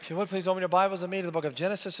you would, please open your Bibles with me to the book of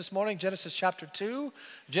Genesis this morning, Genesis chapter 2.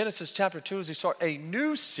 Genesis chapter 2 as we start a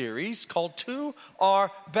new series called Two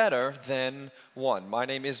Are Better Than One. My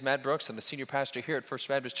name is Matt Brooks. I'm the senior pastor here at First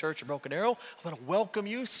Baptist Church in Broken Arrow. I want to welcome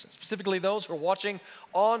you, specifically those who are watching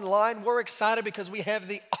online. We're excited because we have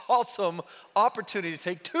the awesome opportunity to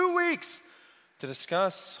take 2 weeks to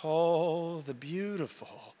discuss, the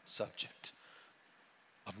beautiful subject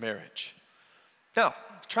of marriage. Now,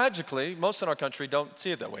 tragically, most in our country don't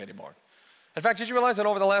see it that way anymore. In fact, did you realize that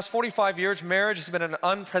over the last 45 years, marriage has been an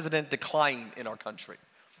unprecedented decline in our country?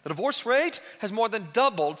 The divorce rate has more than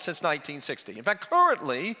doubled since 1960. In fact,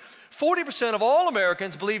 currently, 40% of all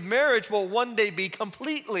Americans believe marriage will one day be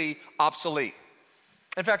completely obsolete.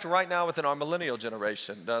 In fact, right now within our millennial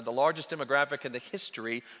generation, the largest demographic in the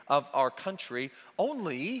history of our country,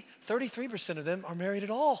 only 33% of them are married at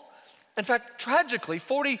all. In fact, tragically,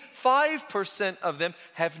 45% of them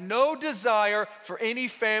have no desire for any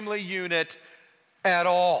family unit at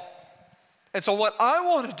all. And so what I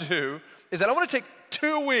want to do is that I want to take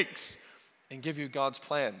 2 weeks and give you God's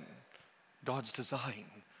plan, God's design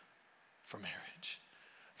for marriage.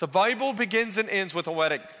 The Bible begins and ends with a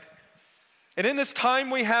wedding. And in this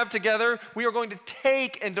time we have together, we are going to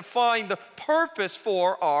take and define the purpose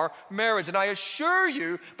for our marriage. And I assure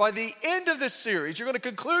you, by the end of this series, you're going to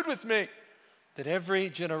conclude with me that every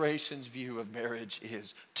generation's view of marriage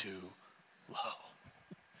is too low.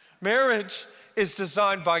 Marriage is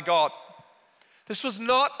designed by God. This was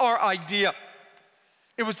not our idea.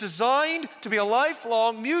 It was designed to be a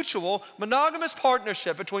lifelong, mutual, monogamous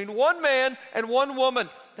partnership between one man and one woman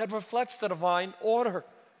that reflects the divine order,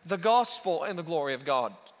 the gospel, and the glory of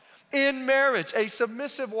God. In marriage, a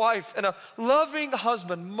submissive wife and a loving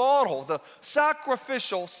husband model the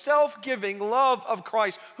sacrificial, self-giving love of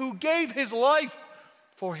Christ, who gave his life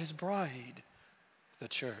for his bride, the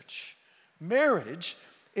church. Marriage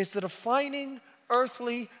is the defining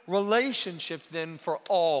earthly relationship then for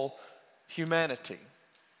all humanity.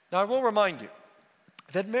 Now, I will remind you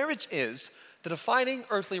that marriage is the defining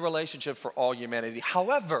earthly relationship for all humanity.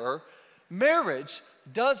 However, marriage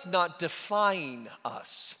does not define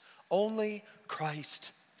us. Only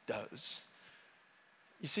Christ does.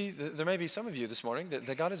 You see, there may be some of you this morning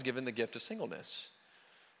that God has given the gift of singleness.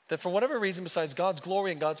 That for whatever reason besides God's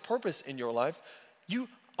glory and God's purpose in your life, you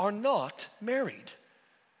are not married.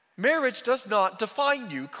 Marriage does not define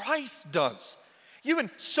you. Christ does. You in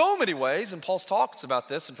so many ways, and Paul talks about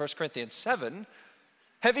this in 1 Corinthians 7,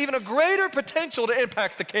 have even a greater potential to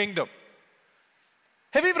impact the kingdom.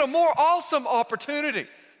 Have even a more awesome opportunity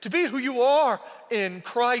to be who you are in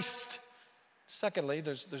Christ. Secondly,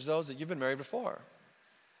 there's those that you've been married before.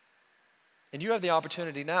 And you have the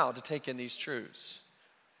opportunity now to take in these truths,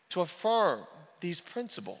 to affirm these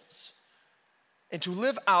principles, and to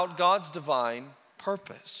live out God's divine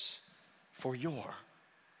purpose for your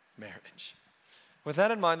marriage. With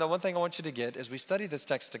that in mind, the one thing I want you to get as we study this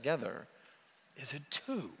text together is that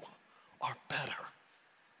two are better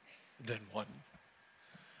than one.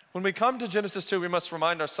 When we come to Genesis 2, we must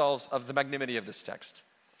remind ourselves of the magnanimity of this text.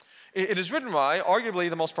 It is written by arguably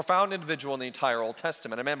the most profound individual in the entire Old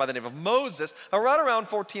Testament, a man by the name of Moses, right around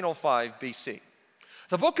 1405 BC.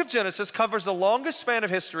 The book of Genesis covers the longest span of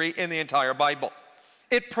history in the entire Bible.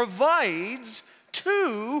 It provides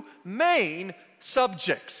two main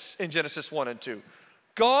subjects in Genesis 1 and 2.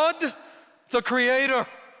 God, the creator,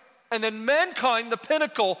 and then mankind, the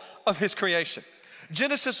pinnacle of his creation.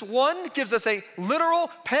 Genesis 1 gives us a literal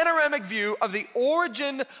panoramic view of the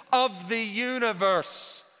origin of the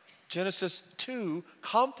universe. Genesis 2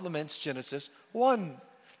 complements Genesis 1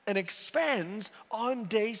 and expands on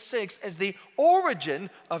day 6 as the origin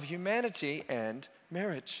of humanity and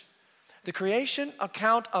marriage. The creation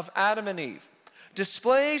account of Adam and Eve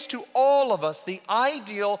displays to all of us the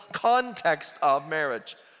ideal context of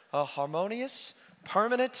marriage, a harmonious,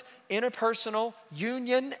 permanent, interpersonal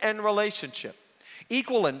union and relationship,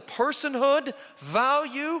 equal in personhood,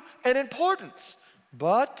 value, and importance,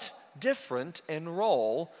 but different in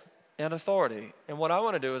role and authority. And what I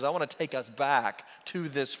want to do is I want to take us back to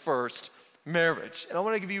this first marriage. And I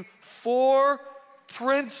want to give you 4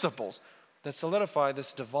 principles that solidify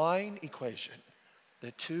this divine equation,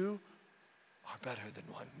 that two are better than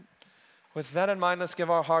one. With that in mind, let's give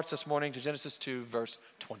our hearts this morning to Genesis 2, verse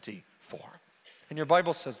 24. And your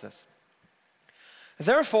Bible says this: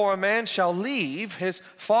 Therefore a man shall leave his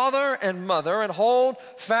father and mother and hold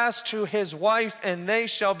fast to his wife, and they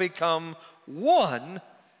shall become one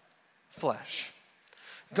flesh.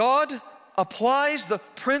 God applies the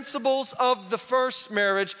principles of the first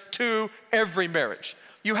marriage to every marriage.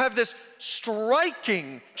 You have this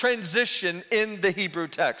striking transition in the Hebrew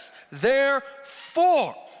text.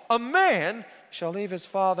 Therefore a man shall leave his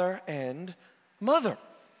father and mother.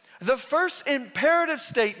 The first imperative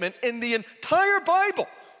statement in the entire Bible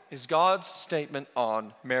is God's statement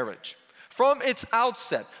on marriage. From its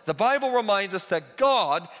outset, the Bible reminds us that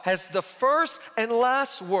God has the first and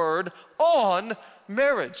last word on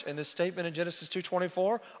marriage. And this statement in Genesis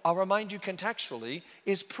 2:24, I'll remind you contextually,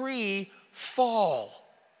 is pre-fall.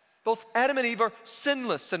 Both Adam and Eve are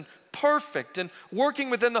sinless and perfect and working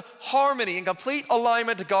within the harmony and complete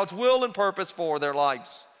alignment to God's will and purpose for their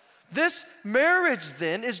lives. This marriage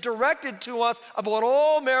then is directed to us about what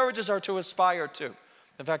all marriages are to aspire to.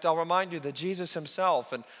 In fact, I'll remind you that Jesus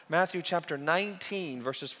himself in Matthew chapter 19,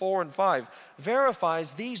 verses 4 and 5,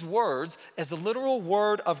 verifies these words as the literal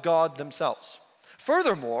word of God themselves.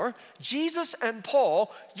 Furthermore, Jesus and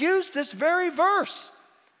Paul use this very verse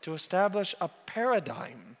to establish a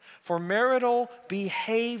paradigm for marital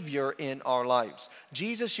behavior in our lives.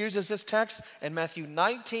 Jesus uses this text in Matthew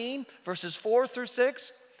 19, verses 4 through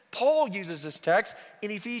 6. Paul uses this text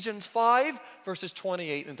in Ephesians 5, verses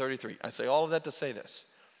 28 and 33. I say all of that to say this.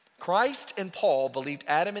 Christ and Paul believed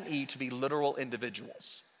Adam and Eve to be literal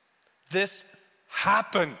individuals. This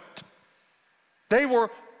happened. They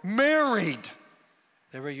were married.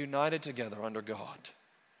 They were united together under God.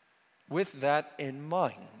 With that in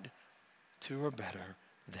mind, two are better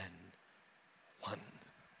than one.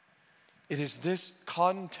 It is this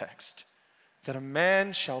context that a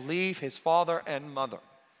man shall leave his father and mother,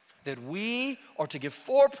 that we are to give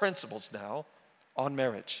 4 principles now on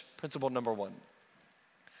marriage. Principle number 1.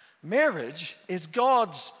 Marriage is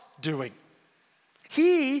God's doing.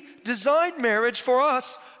 He designed marriage for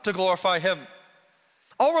us to glorify Him.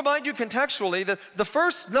 I'll remind you contextually that the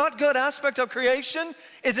first not good aspect of creation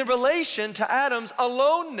is in relation to Adam's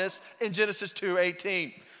aloneness in Genesis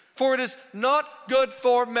 2:18. For it is not good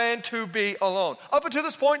for man to be alone. Up until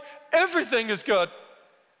this point, everything is good.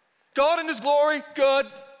 God in His glory, good.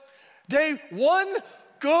 Day 1,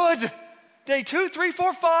 good. Day 2, 3,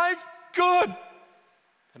 4, 5, good.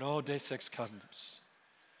 And oh, day 6 comes.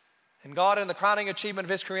 And God, in the crowning achievement of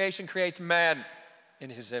His creation, creates man in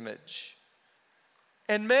His image.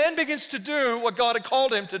 And man begins to do what God had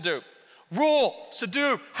called him to do. Rule,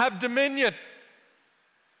 subdue, have dominion.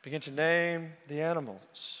 Begin to name the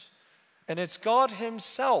animals. And it's God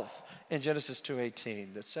Himself in Genesis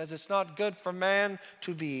 2:18 that says it's not good for man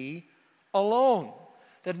to be alone.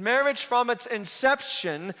 That marriage from its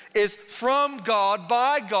inception is from God,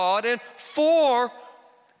 by God, and for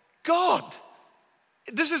God.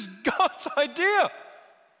 This is God's idea.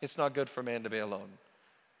 It's not good for man to be alone.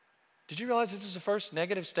 Did you realize this is the first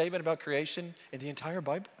negative statement about creation in the entire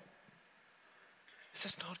Bible? This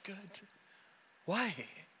is not good. Why?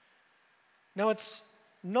 Now, it's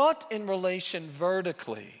not in relation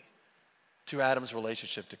vertically to Adam's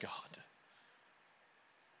relationship to God.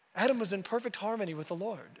 Adam was in perfect harmony with the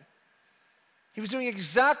Lord. He was doing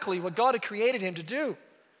exactly what God had created him to do,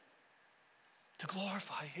 to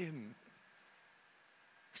glorify Him.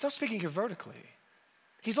 He's not speaking here vertically.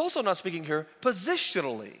 He's also not speaking here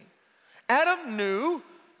positionally. Adam knew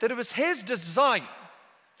that it was his design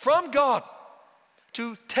from God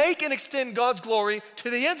to take and extend God's glory to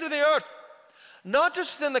the ends of the earth, not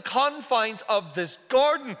just within the confines of this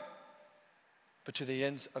garden, but to the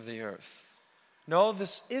ends of the earth. No,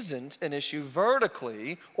 this isn't an issue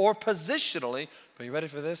vertically or positionally, but are you ready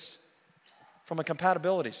for this? From a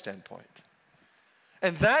compatibility standpoint.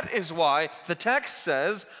 And that is why the text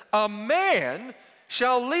says, a man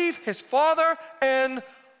shall leave his father and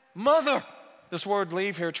mother. This word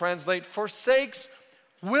leave here translates forsakes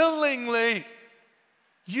willingly.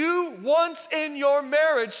 You once in your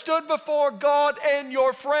marriage stood before God and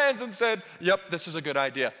your friends and said, yep, this is a good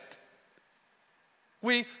idea.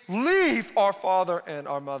 We leave our father and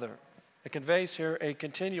our mother. It conveys here a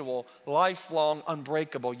continual, lifelong,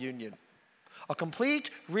 unbreakable union. A complete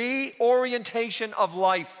reorientation of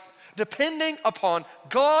life, depending upon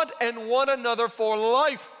God and one another for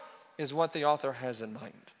life, is what the author has in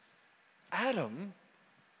mind. Adam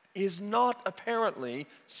is not apparently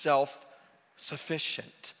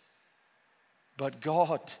self-sufficient, but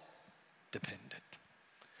God-dependent.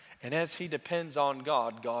 And as he depends on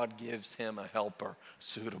God, God gives him a helper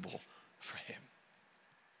suitable for him.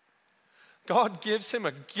 God gives him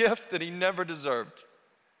a gift that he never deserved.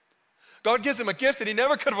 God gives him a gift that he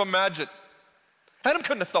never could have imagined. Adam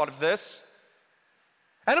couldn't have thought of this.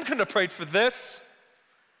 Adam couldn't have prayed for this.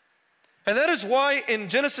 And that is why in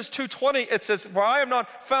Genesis 2:20 it says, for I have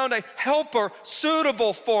not found a helper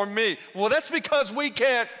suitable for me. Well, that's because we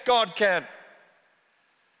can't, God can.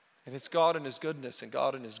 And it's God in His goodness and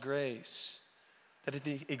God in His grace that at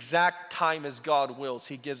the exact time as God wills,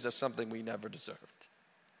 He gives us something we never deserved.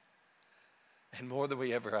 and more than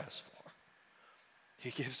we ever ask for.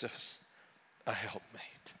 He gives us a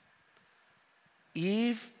helpmate.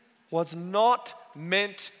 Eve was not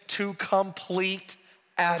meant to complete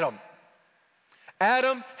Adam.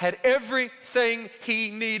 Adam had everything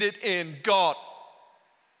he needed in God.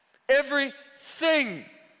 Everything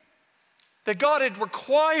that God had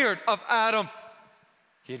required of Adam,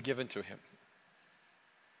 he had given to him.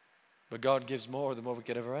 But God gives more than what we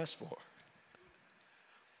could ever ask for.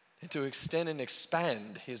 And to extend and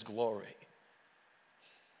expand his glory,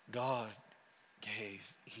 God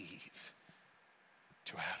gave Eve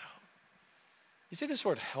to Adam. You see this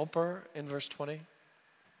word helper in verse 20?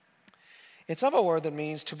 It's of a word that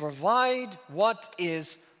means to provide what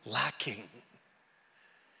is lacking.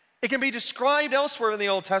 It can be described elsewhere in the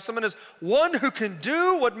Old Testament as one who can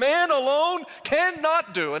do what man alone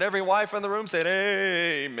cannot do. And every wife in the room said,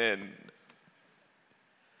 amen.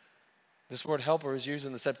 This word helper is used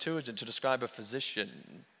in the Septuagint to describe a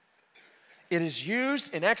physician. It is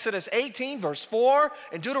used in Exodus 18, verse 4,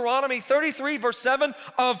 and Deuteronomy 33, verse 7,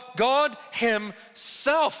 of God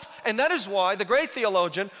himself. And that is why the great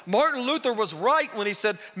theologian Martin Luther was right when he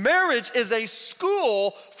said, marriage is a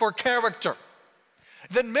school for character.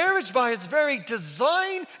 That marriage, by its very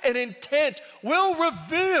design and intent, will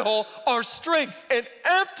reveal our strengths and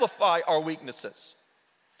amplify our weaknesses.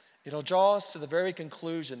 It'll draw us to the very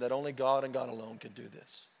conclusion that only God and God alone can do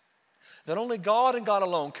this. That only God and God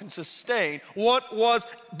alone can sustain what was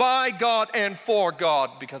by God and for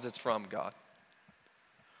God because it's from God.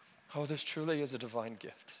 Oh, this truly is a divine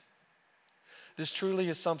gift. This truly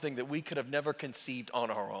is something that we could have never conceived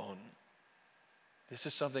on our own. This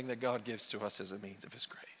is something that God gives to us as a means of his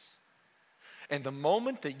grace. And the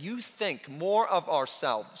moment that you think more of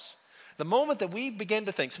ourselves, the moment that we begin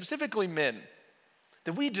to think, specifically men,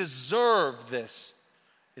 that we deserve this,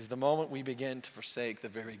 is the moment we begin to forsake the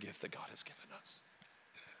very gift that God has given us.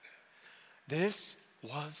 This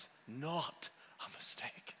was not a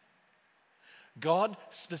mistake. God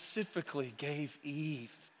specifically gave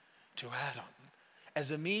Eve to Adam as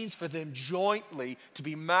a means for them jointly to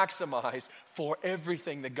be maximized for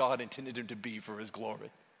everything that God intended him to be for his glory.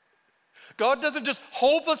 God doesn't just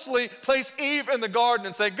hopelessly place Eve in the garden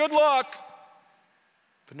and say, good luck.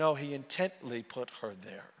 But no, he intently put her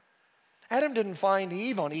there. Adam didn't find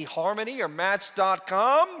Eve on eHarmony or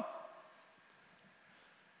Match.com.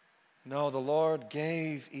 No, the Lord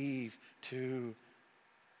gave Eve to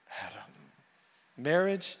Adam.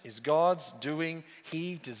 Marriage is God's doing.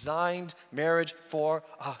 He designed marriage for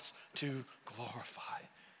us to glorify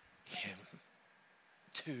him.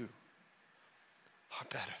 Two are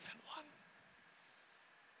better than one.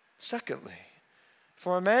 Secondly,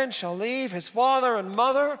 for a man shall leave his father and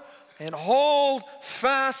mother and hold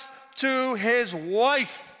fast to his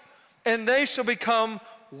wife, and they shall become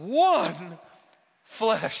one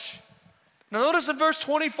flesh. Now notice in verse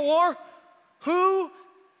 24,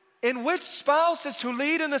 in which spouse is to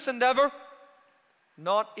lead in this endeavor?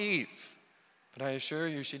 Not Eve, but I assure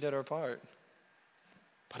you she did her part.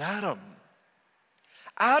 But Adam.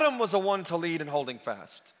 Adam was the one to lead in holding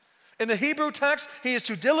fast. In the Hebrew text, he is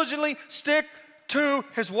to diligently stick to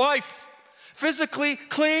his wife. Physically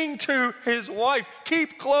cling to his wife.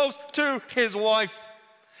 Keep close to his wife.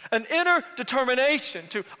 An inner determination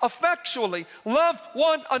to effectually love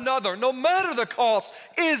one another, no matter the cost,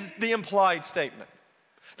 is the implied statement.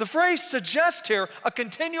 The phrase suggests here a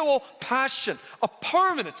continual passion, a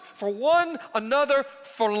permanence for one another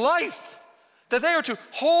for life. That they are to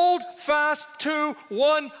hold fast to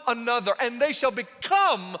one another, and they shall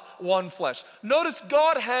become one flesh. Notice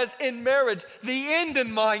God has in marriage the end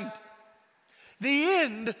in mind. The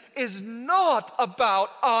end is not about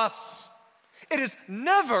us. It is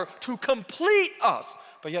never to complete us,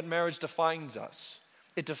 but yet marriage defines us.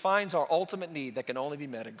 It defines our ultimate need that can only be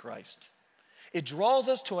met in Christ. It draws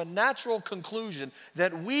us to a natural conclusion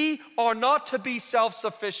that we are not to be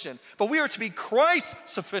self-sufficient, but we are to be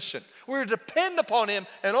Christ-sufficient. We are to depend upon him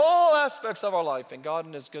in all aspects of our life, and God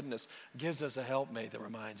in his goodness gives us a helpmate that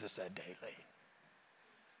reminds us that daily.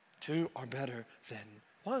 Two are better than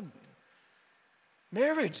one.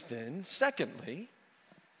 Marriage then, secondly,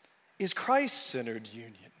 is Christ-centered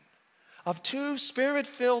union of two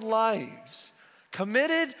spirit-filled lives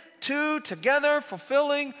committed to together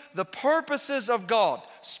fulfilling the purposes of God,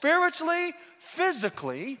 spiritually,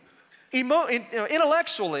 physically,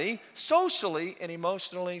 intellectually, socially, and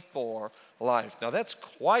emotionally for life. Now that's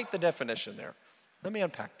quite the definition there. Let me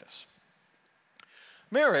unpack this.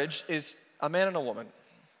 Marriage is a man and a woman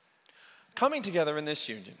coming together in this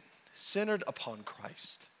union, centered upon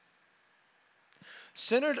Christ,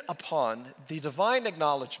 centered upon the divine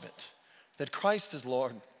acknowledgement that Christ is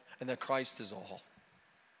Lord, and that Christ is all.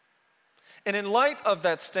 And in light of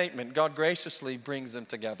that statement, God graciously brings them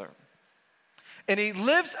together. And he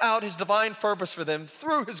lives out his divine purpose for them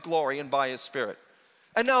through his glory and by his Spirit.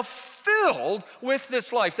 And now filled with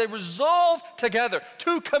this life, they resolve together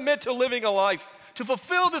to commit to living a life, to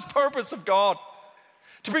fulfill this purpose of God,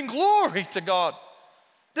 to bring glory to God.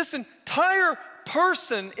 This entire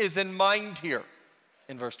person is in mind here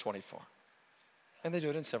in verse 24. And they do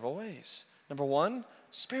it in several ways. Number one,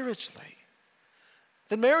 spiritually.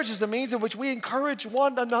 That marriage is a means in which we encourage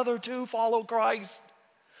one another to follow Christ.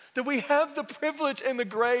 That we have the privilege and the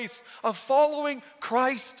grace of following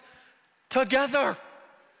Christ together,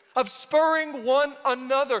 of spurring one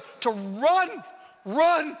another to run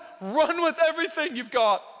with everything you've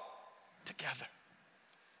got together.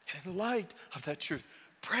 And in light of that truth,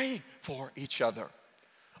 praying for each other.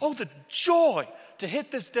 Oh, the joy to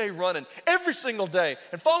hit this day running every single day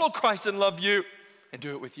and follow Christ and love you and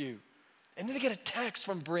do it with you. And then to get a text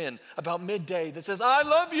from Bryn about midday that says, I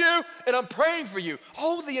love you and I'm praying for you.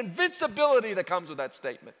 Oh, the invincibility that comes with that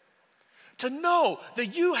statement. To know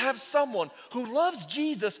that you have someone who loves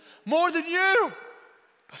Jesus more than you,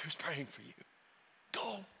 but who's praying for you.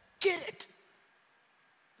 Go get it.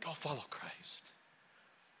 Go follow Christ.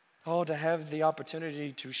 Oh, to have the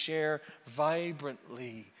opportunity to share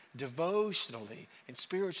vibrantly, devotionally, and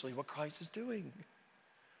spiritually what Christ is doing.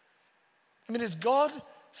 I mean, as God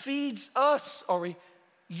feeds us, are we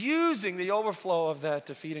using the overflow of that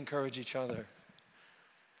to feed and encourage each other?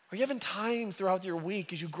 Are you having time throughout your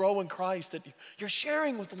week as you grow in Christ that you're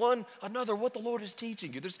sharing with one another what the Lord is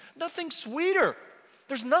teaching you? There's nothing sweeter.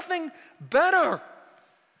 There's nothing better.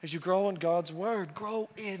 As you grow in God's word, grow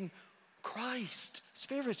in Christ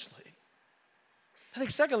spiritually. I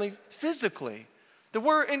think secondly, physically, that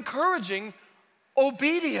we're encouraging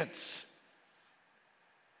obedience.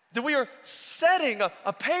 That we are setting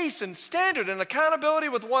a pace and standard and accountability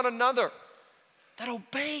with one another that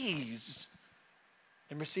obeys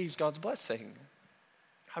and receives God's blessing.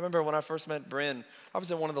 I remember when I first met Bryn, I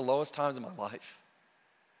was at one of the lowest times in my life.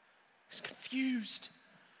 I was confused,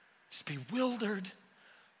 just bewildered.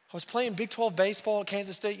 I was playing Big 12 baseball at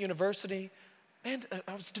Kansas State University. Man,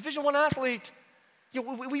 I was a Division I athlete. You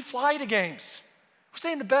know, we fly to games. We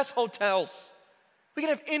stay in the best hotels. We can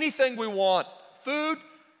have anything we want. Food,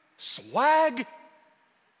 swag,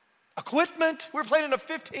 equipment. We were playing in a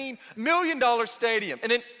 $15 million stadium.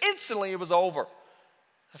 And then instantly it was over.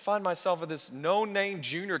 I find myself at this no-name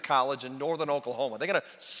junior college in northern Oklahoma. They got a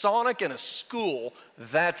Sonic and a school.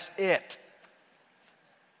 That's it.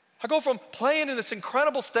 I go from playing in this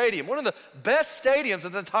incredible stadium, one of the best stadiums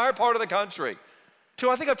in the entire part of the country,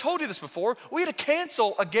 to, I think I've told you this before, we had to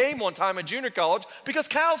cancel a game one time at junior college because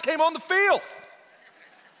cows came on the field.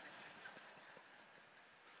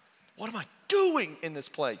 What am I doing in this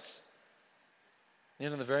place?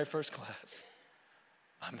 And in the very first class,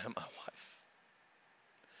 I met my wife.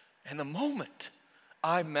 And the moment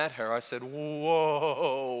I met her, I said,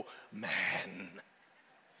 whoa, man.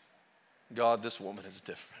 God, this woman is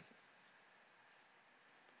different.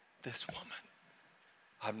 This woman,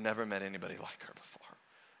 I've never met anybody like her before.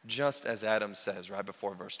 Just as Adam says right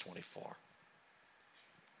before verse 24.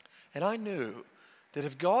 And I knew that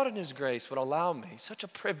if God in his grace would allow me such a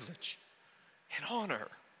privilege and honor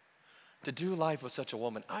to do life with such a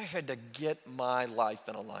woman, I had to get my life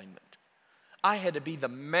in alignment. I had to be the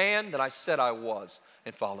man that I said I was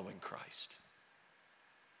in following Christ.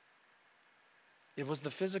 It was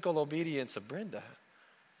the physical obedience of Brenda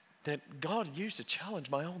that God used to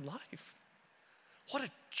challenge my own life. What a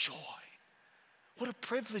joy. What a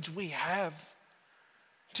privilege we have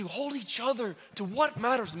to hold each other to what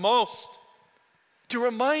matters most. To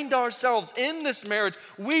remind ourselves in this marriage,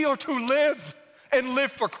 we are to live and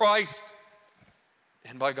live for Christ.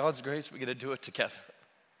 And by God's grace, we get to do it together.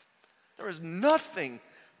 There is nothing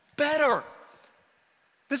better.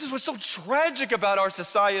 This is what's so tragic about our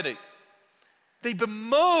society. They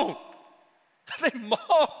bemoan, they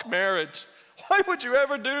mock marriage. Why would you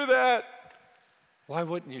ever do that? Why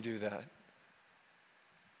wouldn't you do that?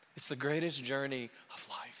 It's the greatest journey of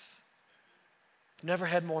life. I've never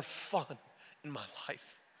had more fun in my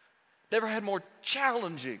life. Never had more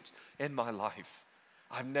challenges in my life.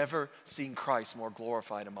 I've never seen Christ more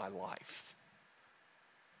glorified in my life.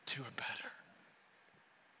 Two are better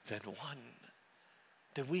than one.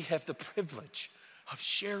 That we have the privilege of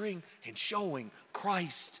sharing and showing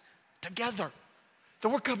Christ together. That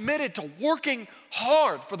we're committed to working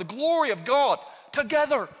hard for the glory of God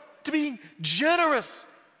together. To being generous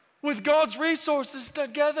with God's resources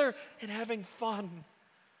together and having fun.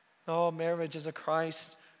 Oh, marriage is a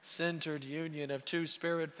Christ centered union of two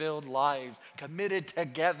spirit-filled lives committed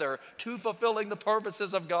together to fulfilling the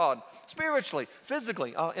purposes of God, spiritually,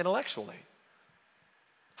 physically, intellectually.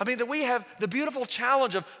 I mean, that we have the beautiful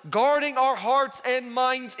challenge of guarding our hearts and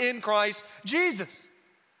minds in Christ Jesus.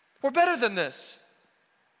 We're better than this.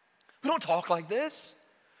 We don't talk like this.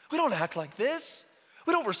 We don't act like this.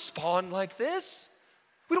 We don't respond like this.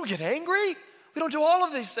 We don't get angry. We don't do all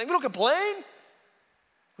of these things. We don't complain.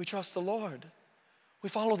 We trust the Lord. We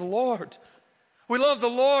follow the Lord. We love the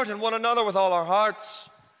Lord and one another with all our hearts.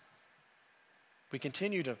 We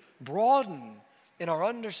continue to broaden in our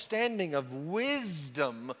understanding of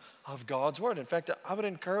wisdom of God's Word. In fact, I would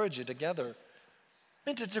encourage you together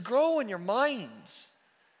to grow in your minds,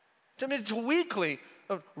 to weekly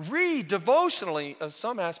read devotionally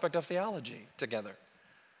some aspect of theology together.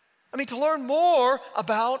 To learn more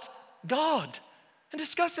about God and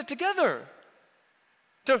discuss it together.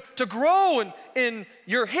 To grow in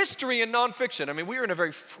your history and nonfiction. We are in a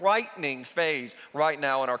very frightening phase right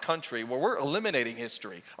now in our country where we're eliminating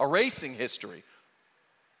history, erasing history.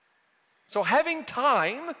 So having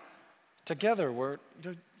time together, we're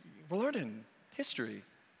learning history.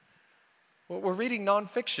 We're reading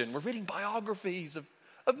nonfiction. We're reading biographies of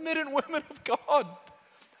men and women of God.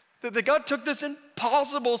 That God took this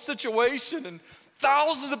impossible situation and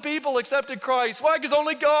thousands of people accepted Christ. Why? Because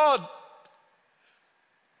only God.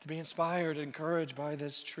 To be inspired and encouraged by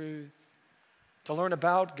this truth. To learn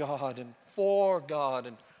about God and for God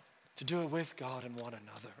and to do it with God and one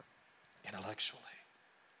another intellectually.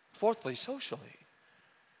 Fourthly, socially.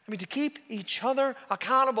 To keep each other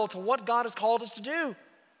accountable to what God has called us to do.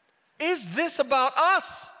 Is this about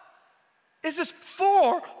us? Is this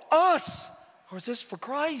for us? Or is this for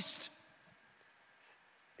Christ?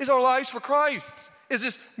 Is our lives for Christ? Is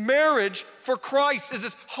this marriage for Christ? Is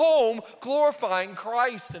this home glorifying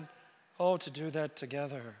Christ? And to do that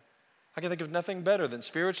together. I can think of nothing better than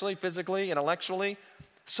spiritually, physically, intellectually,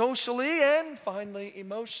 socially, and finally,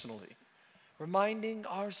 emotionally. Reminding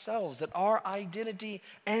ourselves that our identity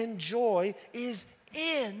and joy is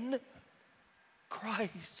in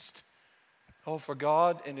Christ. For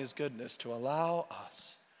God in His goodness to allow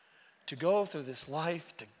us to go through this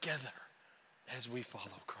life together as we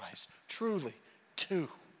follow Christ. Truly, two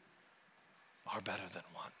are better than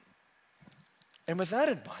one. And with that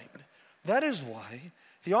in mind, that is why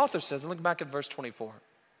the author says, and look back at verse 24,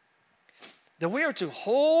 that we are to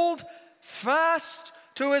hold fast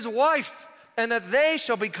to his wife, and that they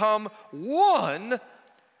shall become one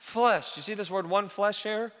flesh. You see this word one flesh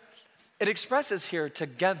here? It expresses here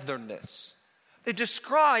togetherness. It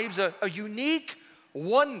describes a unique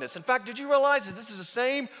oneness. In fact, did you realize that this is the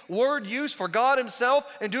same word used for God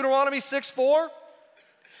Himself in Deuteronomy 6:4?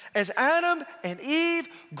 As Adam and Eve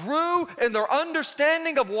grew in their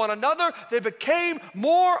understanding of one another, they became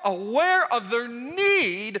more aware of their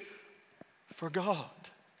need for God.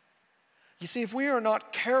 You see, if we are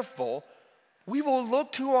not careful, we will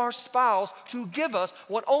look to our spouse to give us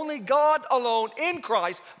what only God alone in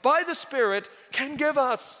Christ by the Spirit can give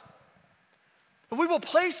us. We will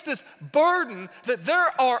place this burden that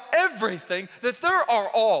there are everything, that there are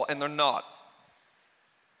all, and they're not.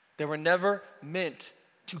 They were never meant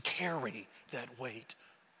to carry that weight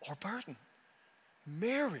or burden.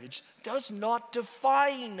 Marriage does not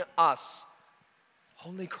define us.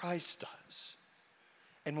 Only Christ does.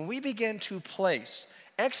 And when we begin to place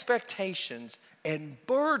expectations and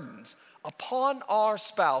burdens upon our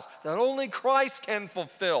spouse that only Christ can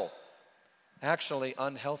fulfill, actually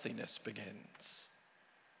unhealthiness begins.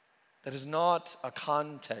 That is not a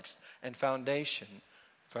context and foundation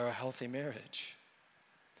for a healthy marriage.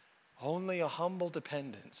 Only a humble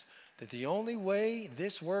dependence that the only way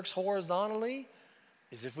this works horizontally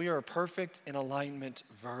is if we are perfect in alignment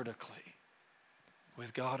vertically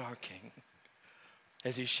with God our King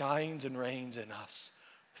as He shines and reigns in us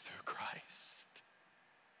through Christ.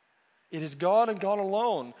 It is God and God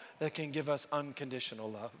alone that can give us unconditional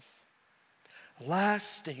love,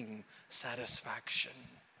 lasting satisfaction,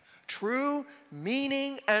 true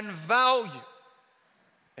meaning and value,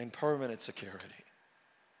 and permanent security.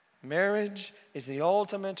 Marriage is the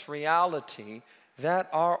ultimate reality that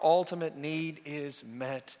our ultimate need is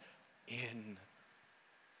met in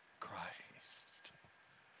Christ.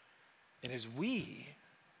 And as we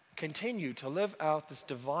continue to live out this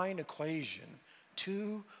divine equation,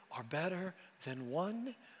 two are better than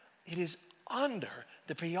one, it is under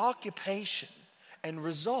the preoccupation and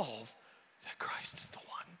resolve that Christ is the one.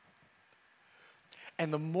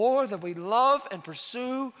 And the more that we love and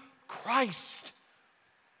pursue Christ,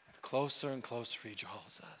 the closer and closer He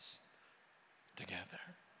draws us together.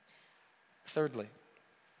 Thirdly,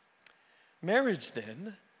 marriage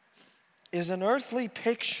then is an earthly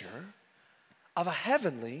picture of a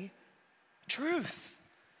heavenly truth.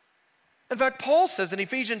 In fact, Paul says in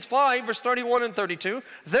Ephesians 5, verse 31 and 32,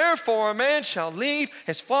 therefore a man shall leave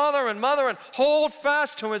his father and mother and hold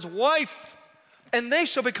fast to his wife, and they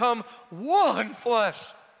shall become one flesh.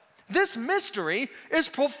 This mystery is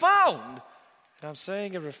profound. And I'm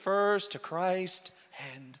saying it refers to Christ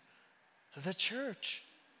and the church.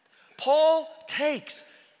 Paul takes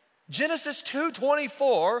Genesis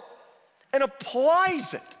 2:24 and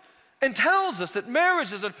applies it and tells us that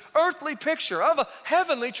marriage is an earthly picture of a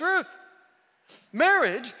heavenly truth.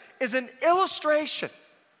 Marriage is an illustration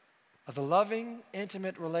of the loving,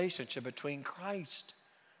 intimate relationship between Christ,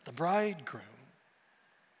 the bridegroom,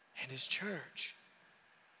 and his church,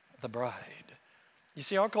 the bride. You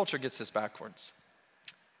see, our culture gets this backwards.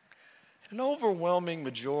 An overwhelming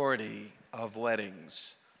majority of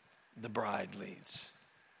weddings, the bride leads.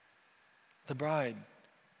 The bride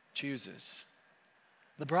chooses.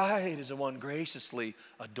 The bride is the one graciously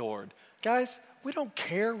adored. Guys, we don't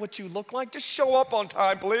care what you look like. Just show up on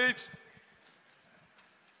time, please.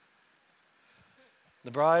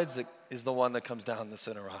 The bride is the one that comes down the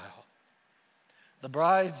center aisle. The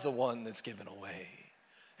bride's the one that's given away.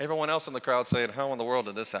 Everyone else in the crowd saying, how in the world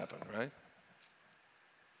did this happen, right?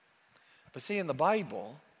 But see, in the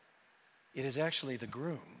Bible, it is actually the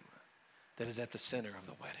groom that is at the center of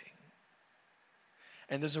the wedding.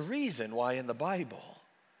 And there's a reason why in the Bible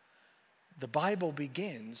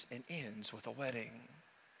begins and ends with a wedding.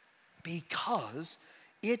 Because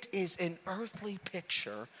it is an earthly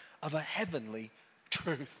picture of a heavenly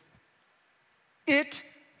truth. It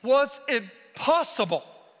was impossible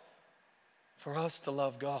for us to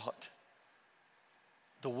love God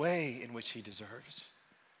the way in which He deserves.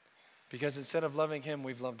 Because instead of loving Him,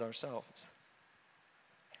 we've loved ourselves.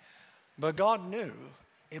 But God knew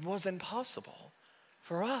it was impossible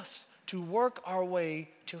for us to work our way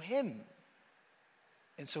to Him.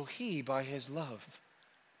 And so He, by His love,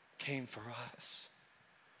 came for us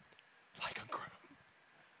like a groom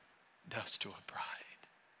does to a bride.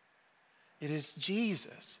 It is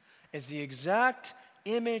Jesus as the exact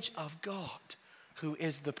image of God who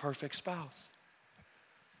is the perfect spouse.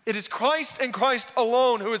 It is Christ and Christ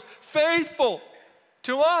alone who is faithful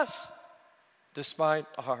to us despite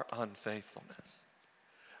our unfaithfulness.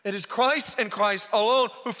 It is Christ and Christ alone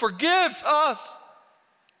who forgives us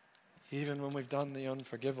even when we've done the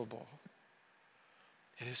unforgivable.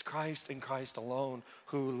 It is Christ and Christ alone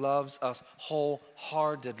who loves us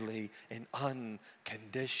wholeheartedly and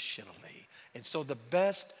unconditionally. And so the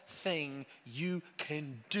best thing you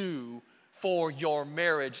can do for your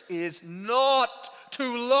marriage is not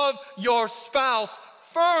to love your spouse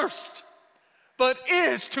first, but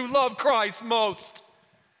is to love Christ most.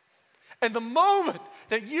 And the moment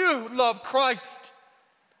that you love Christ,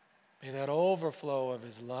 may that overflow of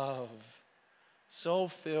His love so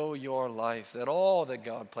fill your life that all that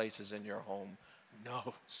God places in your home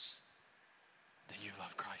knows that you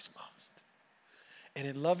love Christ most. And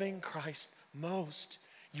in loving Christ most,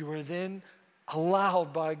 you are then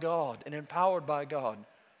allowed by God and empowered by God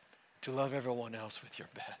to love everyone else with your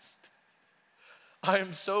best. I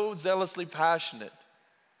am so zealously passionate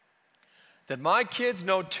that my kids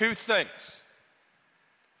know two things.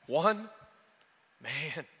 One,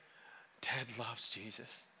 man, Dad loves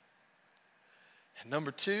Jesus. And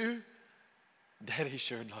number two, Daddy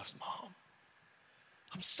sure loves Mom.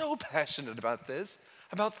 I'm so passionate about this.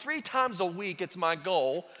 About 3 times a week, it's my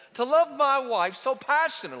goal to love my wife so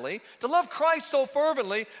passionately, to love Christ so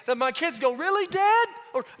fervently that my kids go, really, Dad?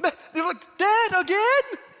 Or they're like, Dad,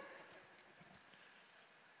 again?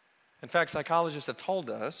 In fact, psychologists have told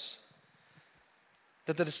us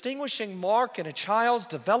that the distinguishing mark in a child's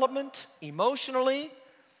development, emotionally,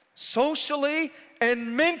 socially,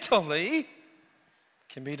 and mentally,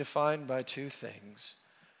 can be defined by 2 things: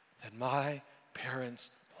 that my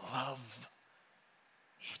parents love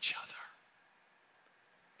each other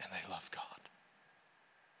and they love God.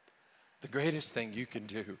 The greatest thing you can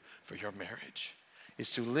do for your marriage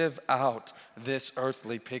is to live out this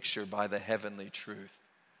earthly picture by the heavenly truth.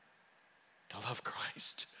 To love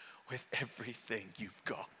Christ with everything you've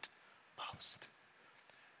got most.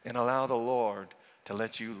 And allow the Lord to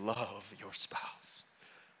let you love your spouse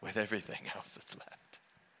with everything else that's left.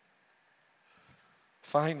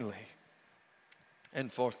 Finally,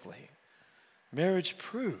 and fourthly, marriage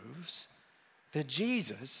proves that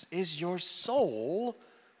Jesus is your soulmate.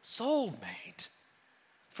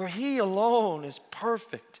 For He alone is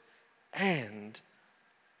perfect and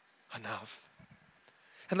enough.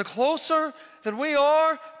 And the closer that we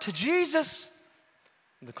are to Jesus,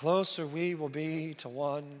 the closer we will be to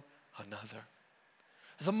one another.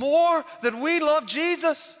 the more that we love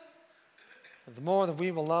Jesus, the more that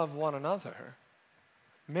we will love one another.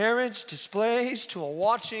 Marriage displays to a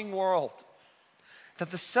watching world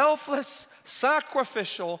that the selfless,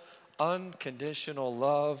 sacrificial, unconditional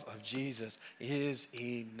love of Jesus is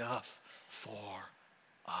enough for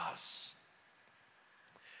us.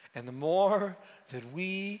 And the more that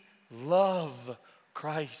we love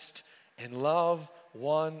Christ and love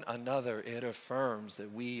one another, it affirms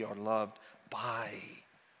that we are loved by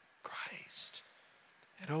Christ.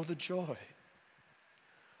 And oh, the joy,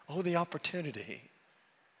 oh, the opportunity,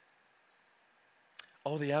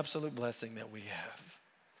 oh, the absolute blessing that we have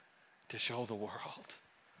to show the world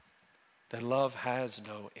that love has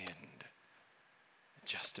no end,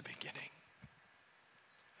 just a beginning.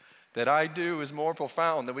 That I do is more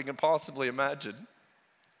profound than we can possibly imagine.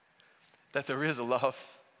 That there is a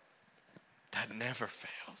love that never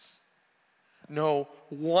fails. No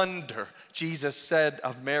wonder Jesus said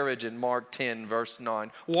of marriage in Mark 10, verse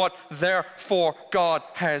 9, "What therefore God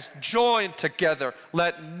has joined together,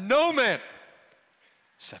 let no man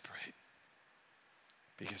separate."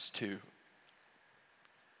 Because two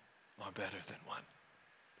are better than one.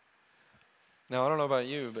 Now, I don't know about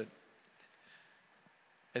you, but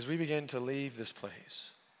as we begin to leave this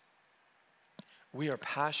place, we are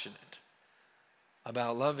passionate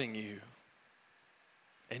about loving you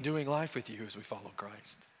and doing life with you as we follow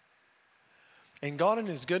Christ. And God in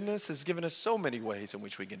His goodness has given us so many ways in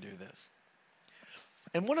which we can do this.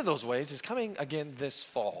 And one of those ways is coming again this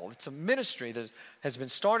fall. It's a ministry that has been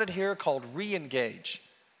started here called Re-Engage.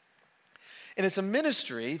 And it's a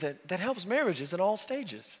ministry that helps marriages at all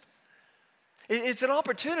stages. It's an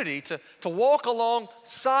opportunity to walk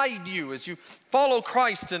alongside you as you follow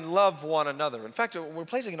Christ and love one another. In fact, we're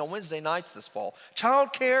placing it on Wednesday nights this fall.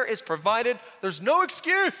 Childcare is provided. There's no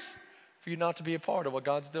excuse for you not to be a part of what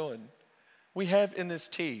God's doing. We have in this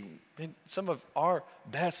team some of our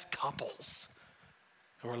best couples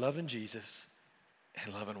who are loving Jesus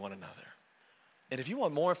and loving one another. And if you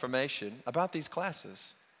want more information about these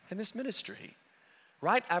classes and this ministry,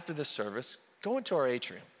 right after this service, go into our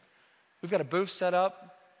atrium. We've got a booth set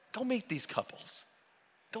up. Go meet these couples.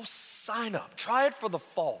 Go sign up. Try it for the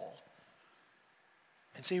fall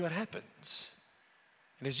and see what happens.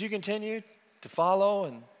 And as you continue to follow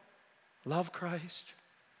and love Christ,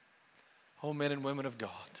 oh, men and women of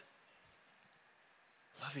God,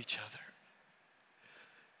 love each other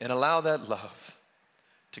and allow that love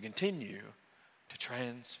to continue to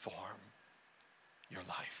transform your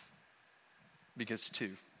life. Because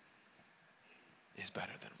two is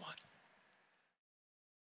better than one.